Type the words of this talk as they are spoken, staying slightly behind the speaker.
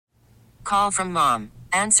Call from mom.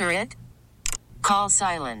 Answer it. Call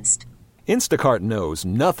silenced. Instacart knows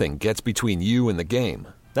nothing gets between you and the game.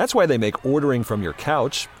 That's why they make ordering from your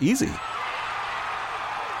couch easy.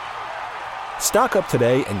 Stock up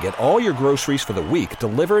today and get all your groceries for the week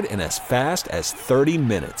delivered in as fast as 30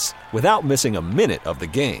 minutes without missing a minute of the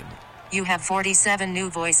game. You have 47 new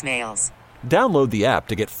voicemails. Download the app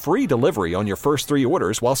to get free delivery on your first 3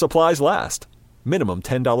 orders while supplies last. Minimum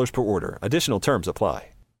 $10 per order. Additional terms apply.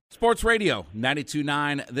 Sports Radio,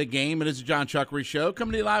 92.9 The Game. It is the Jon Chuckery Show.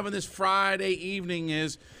 Coming to you live on this Friday evening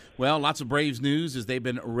is, well, lots of Braves news as they've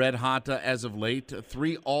been red hot as of late.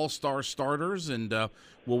 3 all-star starters, and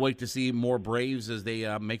we'll wait to see more Braves as they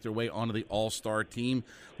make their way onto the all-star team.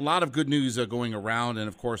 A lot of good news going around, and,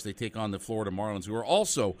 of course, they take on the Florida Marlins, who are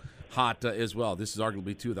also hot as well. This is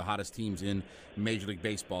arguably 2 of the hottest teams in Major League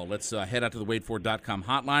Baseball. Let's head out to the WadeFord.com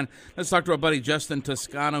hotline. Let's talk to our buddy Justin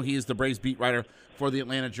Toscano. He is the Braves beat writer for the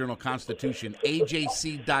Atlanta Journal-Constitution.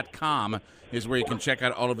 AJC.com is where you can check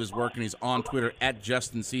out all of his work, and he's on Twitter at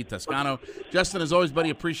Justin C. Toscano. Justin, as always,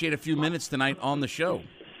 buddy, appreciate a few minutes tonight on the show.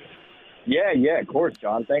 Yeah, of course,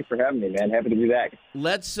 John. Thanks for having me, man. Happy to be back.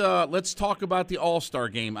 Let's talk about the All-Star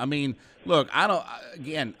game. I mean, look,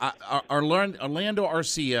 Orlando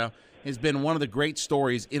Arcia has been one of the great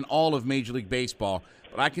stories in all of Major League Baseball.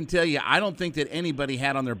 But I can tell you, I don't think that anybody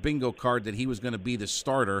had on their bingo card that he was going to be the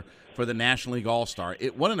starter for the National League All-Star.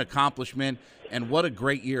 What an accomplishment, and what a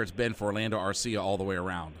great year it's been for Orlando Arcia all the way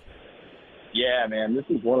around. Yeah, man, this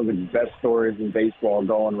is one of the best stories in baseball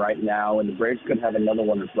going right now, and the Braves could have another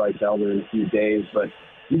one with Bryce Elder in a few days, but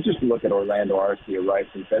you just look at Orlando Arcia, right,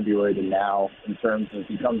 from February to now in terms of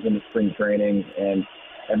he comes into spring training, and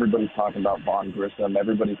everybody's talking about Vaughn Grissom.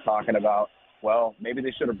 Everybody's talking about, well, maybe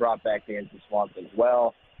they should have brought back Dansby Swanson.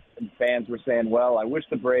 Well, fans were saying, well, I wish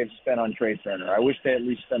the Braves spent on Trey Turner. I wish they at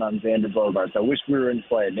least spent on Xander Bogaerts. I wish we were in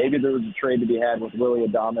play. Maybe there was a trade to be had with Willie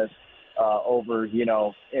Adames over,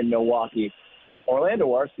 in Milwaukee. Orlando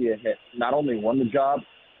Arcia had not only won the job,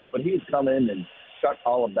 but he's come in and shut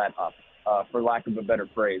all of that up, for lack of a better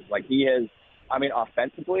phrase. Like he has,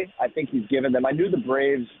 offensively, I think he's given them. I knew the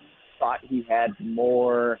Braves thought he had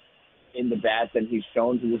more in the bat than he's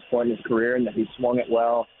shown to this point in his career, and that he swung it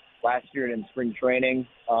well last year in spring training.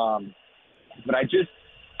 But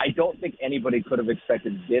I don't think anybody could have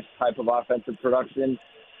expected this type of offensive production.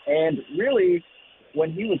 And really,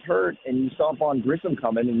 when he was hurt and you saw Vaughn Grissom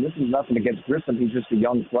come in, and this is nothing against Grissom, he's just a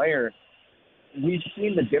young player, we've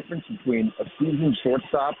seen the difference between a seasoned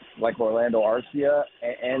shortstop like Orlando Arcia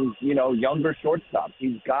and younger shortstops.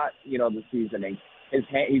 He's got, the seasoning.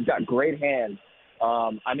 He's got great hands.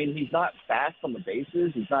 He's not fast on the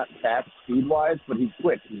bases. He's not fast speed-wise, but he's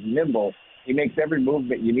quick. He's nimble. He makes every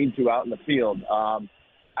movement you need to out in the field.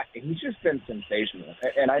 He's just been sensational.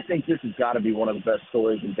 And I think this has got to be one of the best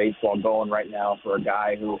stories in baseball going right now for a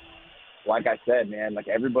guy who, like I said, man,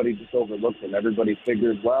 everybody just overlooks him. Everybody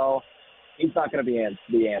figures, well, he's not going to be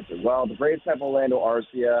answered. Well, the Braves have Orlando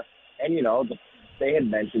Arcia, and, they had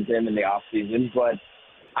mentioned him in the offseason, but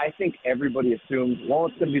I think everybody assumes, well,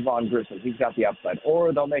 it's going to be Vaughn Grissom. He's got the upside.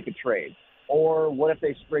 Or they'll make a trade. Or what if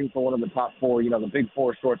they spring for one of the top 4, the big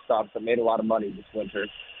 4 shortstops that made a lot of money this winter.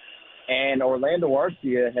 And Orlando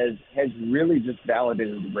Arcia has really just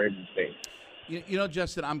validated the Braves' faith.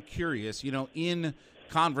 Justin, I'm curious, in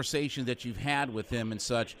conversations that you've had with him and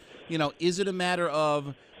such, is it a matter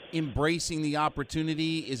of embracing the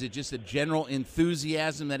opportunity? Is it just a general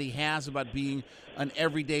enthusiasm that he has about being an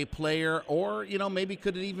everyday player? Or, maybe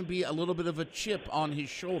could it even be a little bit of a chip on his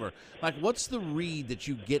shoulder? Like, what's the read that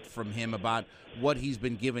you get from him about what he's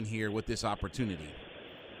been given here with this opportunity?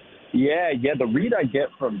 Yeah, the read I get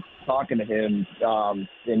from talking to him and,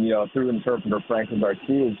 through interpreter Franklin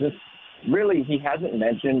Garcia is just really he hasn't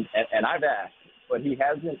mentioned, and I've asked, but he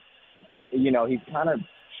hasn't, he's kind of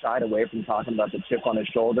shied away from talking about the chip on his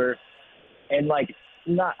shoulder. And,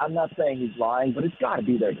 I'm not saying he's lying, but it's got to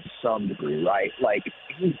be there to some degree, right?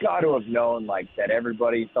 He's got to have known, that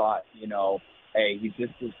everybody thought, hey, he's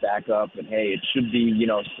just his backup, and, hey, it should be,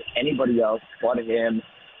 anybody else but him.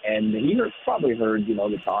 And he probably heard,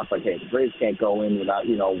 the talk, hey, the Braves can't go in without,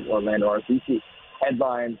 Orlando Arcia. You see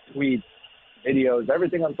headlines, tweets, videos,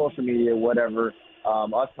 everything on social media, whatever,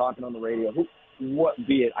 us talking on the radio,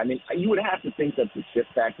 be it. You would have to think that the chip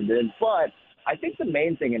factored in, but I think the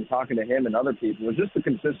main thing in talking to him and other people was just the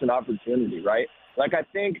consistent opportunity, right? I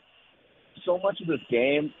think so much of this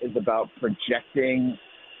game is about projecting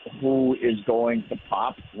who is going to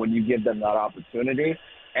pop when you give them that opportunity,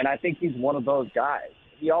 and I think he's one of those guys.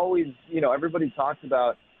 He always, everybody talks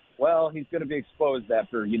about, well, he's going to be exposed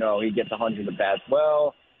after, he gets 100 at bats.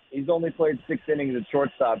 Well, he's only played 6 innings at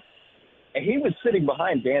shortstop. And he was sitting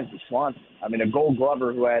behind Dansby Swanson. I mean, a Gold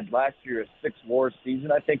Glover who had last year a 6 WAR season,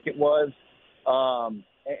 I think it was.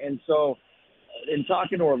 And so in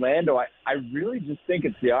talking to Orlando, I really just think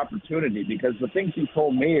it's the opportunity, because the things he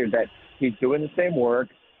told me are that he's doing the same work.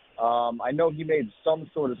 I know he made some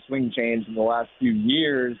sort of swing change in the last few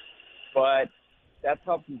years, but that's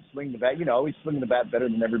helped him swing the bat. You know, he's swinging the bat better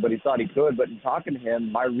than everybody thought he could. But in talking to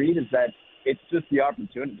him, my read is that it's just the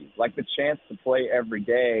opportunity, like the chance to play every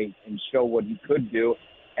day and show what he could do.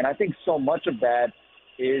 And I think so much of that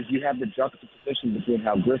is you have the juxtaposition between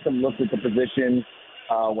how Grissom looked at the position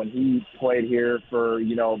when he played here for,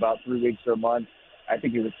 you know, about 3 weeks or a month. I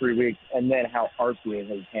think it was 3 weeks. And then how Arcia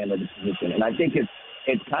has handled the position. And I think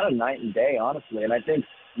it's kind of night and day, honestly. And I think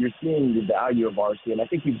you're seeing the value of Arcia. And I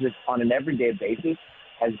think he just, on an everyday basis,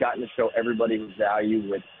 has gotten to show everybody his value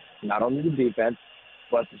with not only the defense,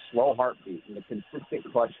 but the slow heartbeat and the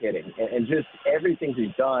consistent clutch hitting and just everything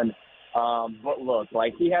he's done. But look,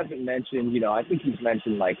 like, he hasn't mentioned, you know, I think he's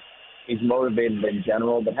mentioned, like, he's motivated in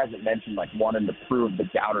general, but hasn't mentioned, like, wanting to prove the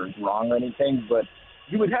doubters wrong or anything. But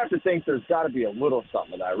you would have to think there's got to be a little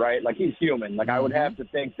something of that, right? Like, he's human. Like, I would have to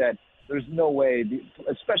think that there's no way,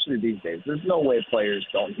 especially these days, there's no way players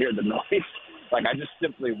don't hear the noise. Like, I just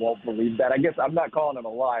simply won't believe that. I guess I'm not calling him a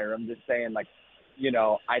liar. I'm just saying, like, you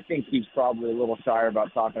know, I think he's probably a little shy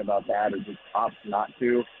about talking about that, or just opts not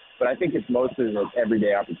to. But I think it's mostly those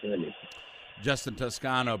everyday opportunities. Justin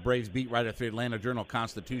Toscano, Braves beat writer for the Atlanta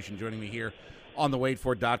Journal-Constitution, joining me here on the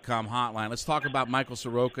WaitFor.com hotline. Let's talk about Michael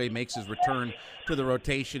Soroka. He makes his return to the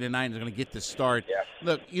rotation tonight and is going to get the start. Yeah.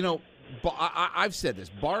 Look, you know, I've said this,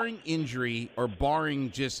 barring injury or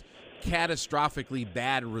barring just catastrophically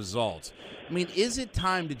bad results, I mean, is it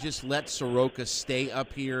time to just let Soroka stay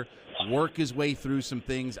up here, work his way through some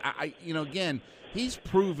things? You know, again, he's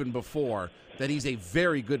proven before that he's a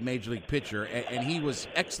very good major league pitcher, and he was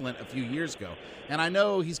excellent a few years ago. And I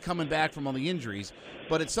know he's coming back from all the injuries,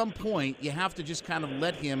 but at some point you have to just kind of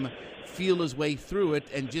let him feel his way through it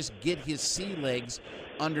and just get his sea legs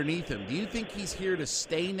underneath him. Do you think he's here to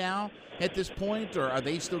stay now at this point, or are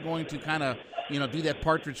they still going to kind of, you know, do that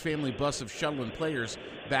Partridge Family bus of shuttling players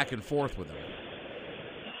back and forth with him?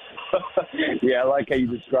 Yeah, I like how you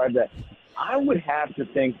described that. I would have to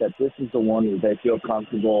think that this is the one where they feel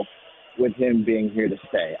comfortable with him being here to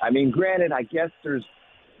stay. I mean, granted, I guess there's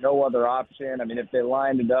no other option. I mean, if they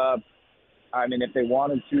lined it up, I mean, if they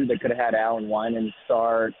wanted to, they could have had Alan Wyman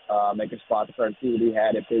start, make a spot start, see what he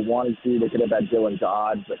had. If they wanted to, they could have had Dylan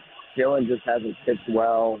Dodd, but Dylan just hasn't pitched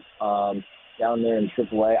well down there in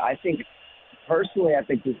AAA. I think, personally, I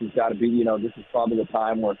think this has got to be, you know, this is probably the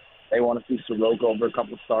time where they want to see Soroka over a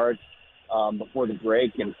couple starts before the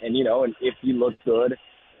break. And, you know, and if he looks good,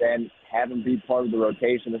 then have him be part of the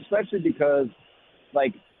rotation, especially because,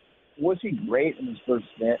 like, was he great in his first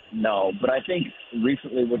stint? No. But I think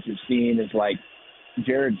recently what you've seen is, like,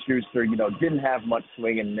 Jared Schuster, you know, didn't have much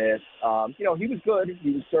swing and miss. You know, he was good.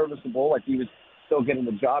 He was serviceable. Like, he was still getting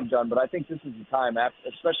the job done. But I think this is the time,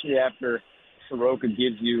 especially after Soroka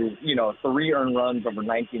gives you, you know, 3 earned runs over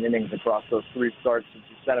 19 innings across those 3 starts since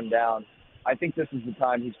you set him down. I think this is the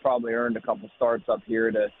time he's probably earned a couple starts up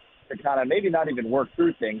here to kind of maybe not even work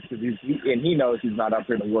through things, because he knows he's not up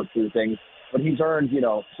here to work through things, but he's earned, you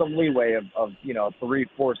know, some leeway of you know,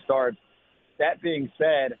 3-4 starts. That being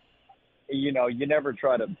said, you know, you never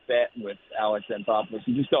try to bet with Alex Anthopoulos.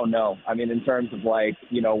 You just don't know. I mean, in terms of, like,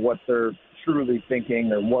 you know, what they're truly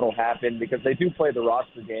thinking or what will happen, because they do play the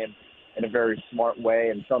roster game in a very smart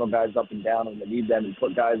way and shuttle guys up and down when they need them and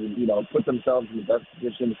put guys in, you know, put themselves in the best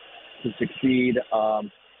position to succeed.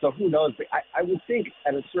 So who knows? But I would think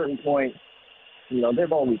at a certain point, you know,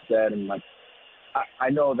 they've always said, and, like, I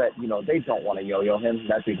know that, you know, they don't want to yo-yo him.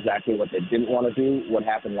 That's exactly what they didn't want to do. What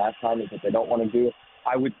happened last time is what they don't want to do.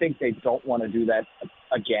 I would think they don't want to do that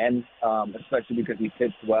again, especially because he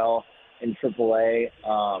pitched well in AAA.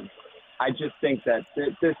 I just think that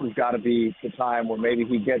this has got to be the time where maybe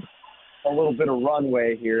he gets a little bit of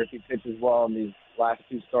runway here if he pitches well in these last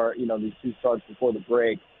 2 starts, you know, these 2 starts before the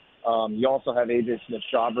break. You also have AJ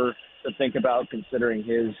Smith-Shawver to think about, considering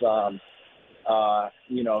his,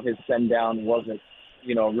 you know, his send-down wasn't,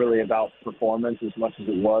 you know, really about performance as much as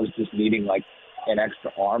it was just needing, like, an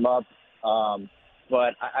extra arm up.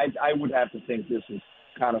 But I would have to think this is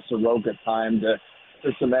kind of Soroka's time to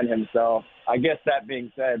cement himself. I guess that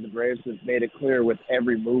being said, the Braves have made it clear with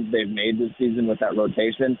every move they've made this season with that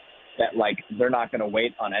rotation that, like, they're not going to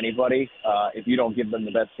wait on anybody. If you don't give them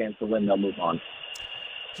the best chance to win, they'll move on.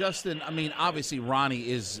 Justin, I mean, obviously Ronnie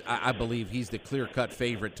is, I believe, he's the clear-cut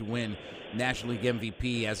favorite to win National League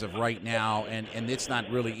MVP as of right now, and it's not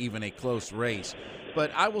really even a close race.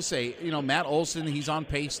 But I will say, Matt Olson, he's on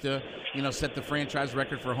pace to, set the franchise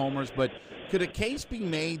record for homers. But could a case be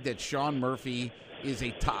made that Sean Murphy is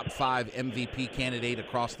a top 5 MVP candidate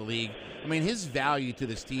across the league? I mean, his value to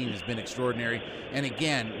this team has been extraordinary. And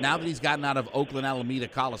again, now that he's gotten out of Oakland Alameda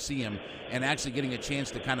Coliseum and actually getting a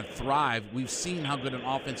chance to kind of thrive, we've seen how good an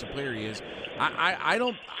offensive player he is. I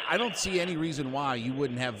don't see any reason why you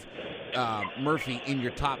wouldn't have Murphy in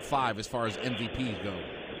your top 5 as far as MVPs go.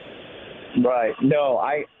 Right. No,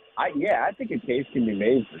 I think a case can be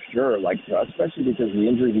made for sure. Like, especially because the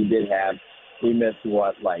injury he did have, he missed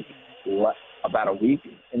about a week,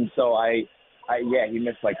 and so he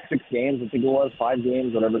missed like 6 games, I think it was 5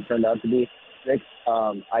 games, whatever it turned out to be, 6.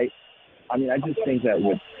 I just think that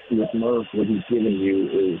with Murph, what he's given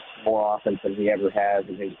you is more offense than he ever has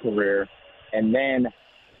in his career, and then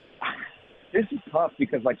this is tough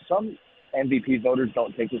because like some MVP voters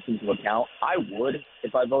don't take this into account. I would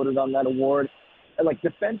if I voted on that award. And like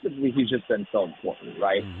defensively, he's just been so important,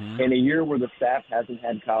 right? Mm-hmm. In a year where the staff hasn't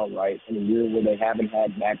had Kyle Wright, in a year where they haven't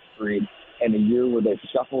had Max Fried, in a year where they've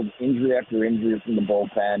shuffled injury after injury from the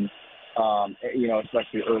bullpen,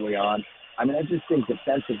 especially early on. I mean, I just think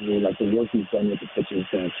defensively, like the work he's done with the pitching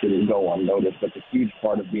staff shouldn't go unnoticed. That's a huge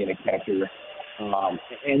part of being a catcher.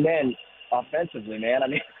 And then offensively, man, I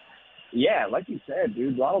mean, yeah, like you said,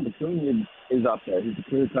 dude, Ronald Acuna is up there. He's a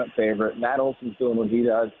clear-cut favorite. Matt Olson's doing what he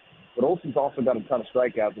does. But Olson's also got a ton of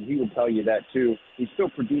strikeouts, and he will tell you that too. He's still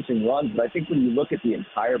producing runs, but I think when you look at the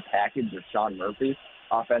entire package of Sean Murphy,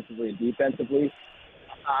 offensively and defensively,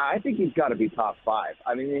 I think he's got to be top 5.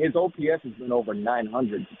 I mean, his OPS has been over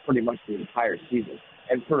 900 pretty much the entire season.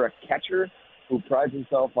 And for a catcher who prides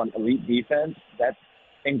himself on elite defense, that's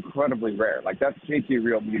incredibly rare. Like, that's JT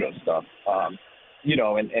Realmuto stuff.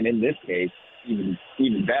 And in this case,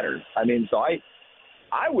 even better. I mean, so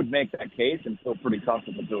I would make that case and feel pretty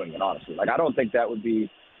comfortable doing it, honestly. Like, I don't think that would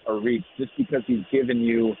be a reach just because he's given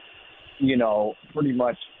you, pretty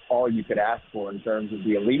much all you could ask for in terms of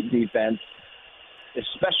the elite defense,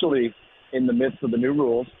 especially in the midst of the new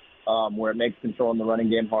rules where it makes controlling the running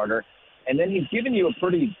game harder. And then he's given you a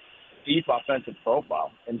pretty deep offensive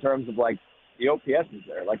profile in terms of, like, the OPS is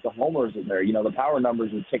there, like the homers are there. The power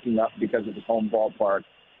numbers are ticking up because of his home ballpark.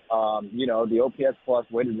 The OPS plus,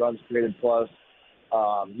 weighted runs created plus,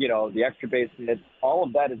 the extra base hits, all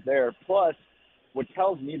of that is there. Plus, what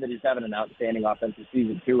tells me that he's having an outstanding offensive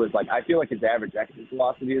season, too, is, like, I feel like his average exit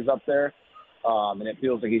velocity is up there, and it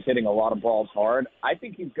feels like he's hitting a lot of balls hard. I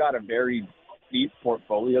think he's got a very deep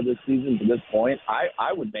portfolio this season to this point.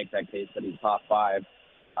 I would make that case that he's top 5.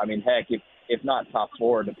 I mean, heck, if not top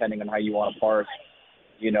 4, depending on how you want to parse,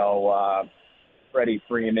 Freddie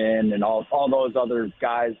Freeman and all those other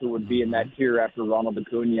guys who would be in that tier after Ronald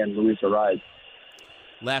Acuna and Luis Arraez.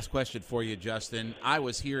 Last question for you, Justin. I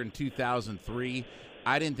was here in 2003.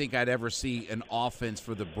 I didn't think I'd ever see an offense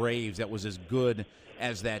for the Braves that was as good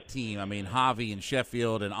as that team. I mean, Javi and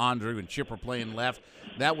Sheffield and Andrew and Chipper playing left.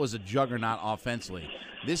 That was a juggernaut offensively.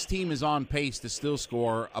 This team is on pace to still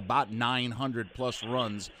score about 900-plus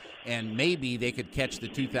runs, and maybe they could catch the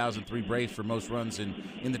 2003 Braves for most runs in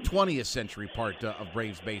the 20th century part of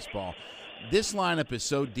Braves baseball. This lineup is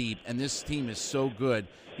so deep, and this team is so good.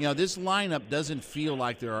 This lineup doesn't feel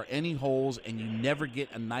like there are any holes, and you never get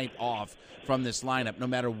a night off from this lineup. No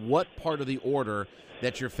matter what part of the order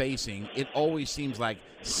that you're facing, it always seems like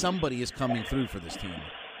somebody is coming through for this team.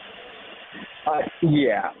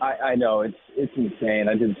 I know. It's insane.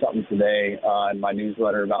 I did something today in my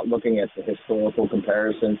newsletter about looking at the historical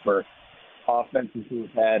comparison for offenses who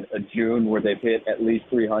have had a June where they've hit at least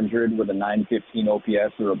 300 with a 915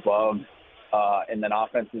 OPS or above, and then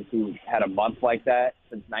offenses who've had a month like that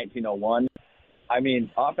since 1901. I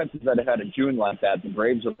mean, offenses that have had a June like that, the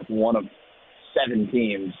Braves are one of 7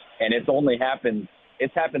 teams, and it's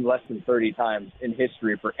happened less than 30 times in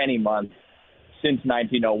history for any month since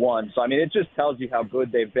 1901. So, I mean, it just tells you how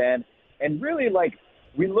good they've been. And really, like,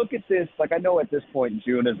 we look at this, like, I know at this point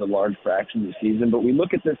June is a large fraction of the season, but we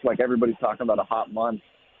look at this like everybody's talking about a hot month.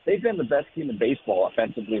 They've been the best team in baseball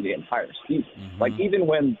offensively the entire season. Mm-hmm. Like, even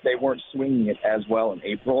when they weren't swinging it as well in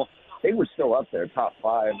April, they were still up there, top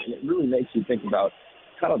 5. And it really makes you think about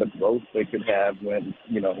kind of the growth they could have when,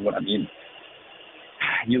 what I mean.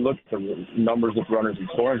 You look at the numbers of runners in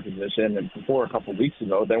scoring position, and before a couple of weeks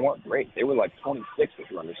ago, they weren't great. They were like 26 with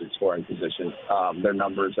runners in scoring position, their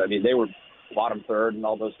numbers. I mean, they were bottom third in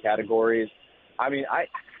all those categories. I mean,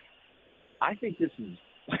 I think this is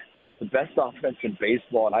the best offense in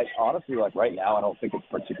baseball, and I honestly, like right now, I don't think it's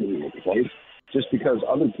particularly close just because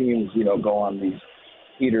other teams, go on these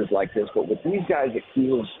heaters like this. But with these guys, it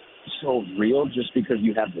feels so real just because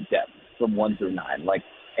you have the depth from 1 through 9. Like,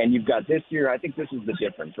 And you've got this year, I think this is the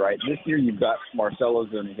difference, right? This year you've got Marcell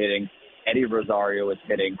Ozuna hitting, Eddie Rosario is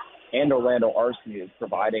hitting, and Orlando Arcia is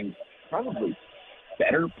providing probably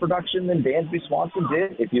better production than Dansby Swanson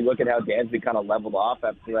did. If you look at how Dansby kind of leveled off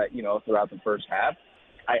after that, throughout the first half,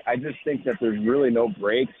 I just think that there's really no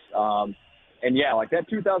breaks. And yeah, like that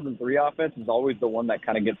 2003 offense is always the one that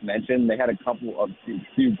kind of gets mentioned. They had a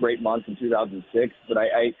few great months in 2006, but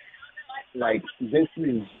I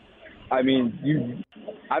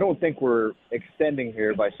don't think we're extending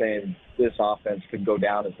here by saying this offense could go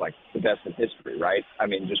down as like the best in history, right? I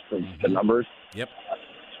mean, just from the numbers. Yep.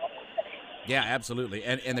 Yeah, absolutely.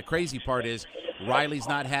 And the crazy part is Riley's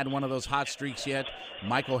not had one of those hot streaks yet.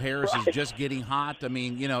 Michael Harris is just getting hot. I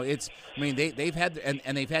mean, they've had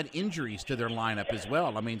and they've had injuries to their lineup as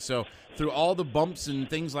well. I mean, so through all the bumps and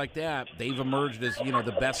things like that, they've emerged as,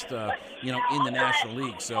 the best, in the National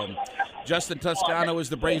League. So Justin Toscano is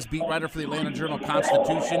the Braves beat writer for the Atlanta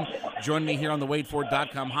Journal-Constitution. Join me here on the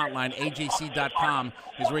WadeFord.com hotline. AJC.com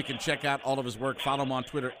is where you can check out all of his work. Follow him on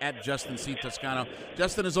Twitter at Justin C. Toscano.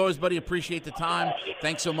 Justin, as always, buddy, appreciate the time.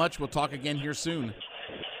 Thanks so much. We'll talk again here soon.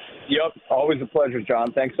 Yep, always a pleasure,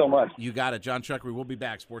 John. Thanks so much. You got it. Jon Chuckery will be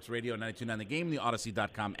back. Sports Radio 92.9 The Game, the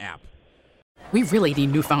Odyssey.com app. We really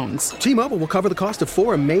need new phones. T-Mobile will cover the cost of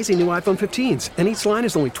 4 amazing new iPhone 15s, and each line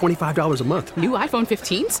is only $25 a month. New iPhone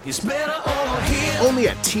 15s? It's better over here. Only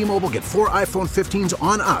at T-Mobile, get 4 iPhone 15s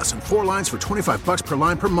on us and 4 lines for $25 per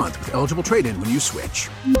line per month with eligible trade-in when you switch.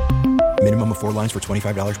 Minimum of 4 lines for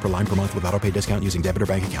 $25 per line per month with autopay discount using debit or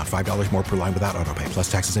bank account. $5 more per line without autopay,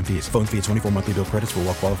 plus taxes and fees. Phone fee at 24 monthly bill credits for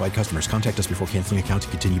well-qualified customers. Contact us before canceling account to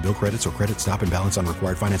continue bill credits or credit stop and balance on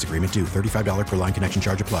required finance agreement due. $35 per line connection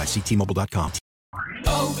charge applies. See T-Mobile.com.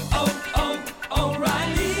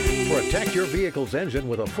 O'Reilly. Protect your vehicle's engine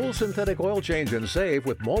with a full synthetic oil change and save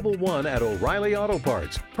with Mobile One at O'Reilly Auto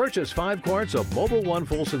Parts. Purchase 5 quarts of Mobile One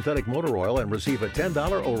full synthetic motor oil and receive a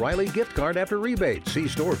 $10 O'Reilly gift card after rebate. See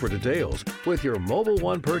store for details. With your Mobile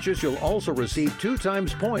One purchase, you'll also receive 2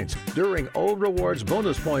 times points during O Rewards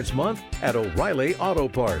Bonus Points Month at O'Reilly Auto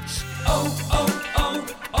Parts.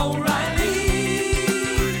 O'Reilly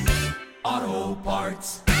Auto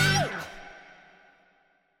Parts.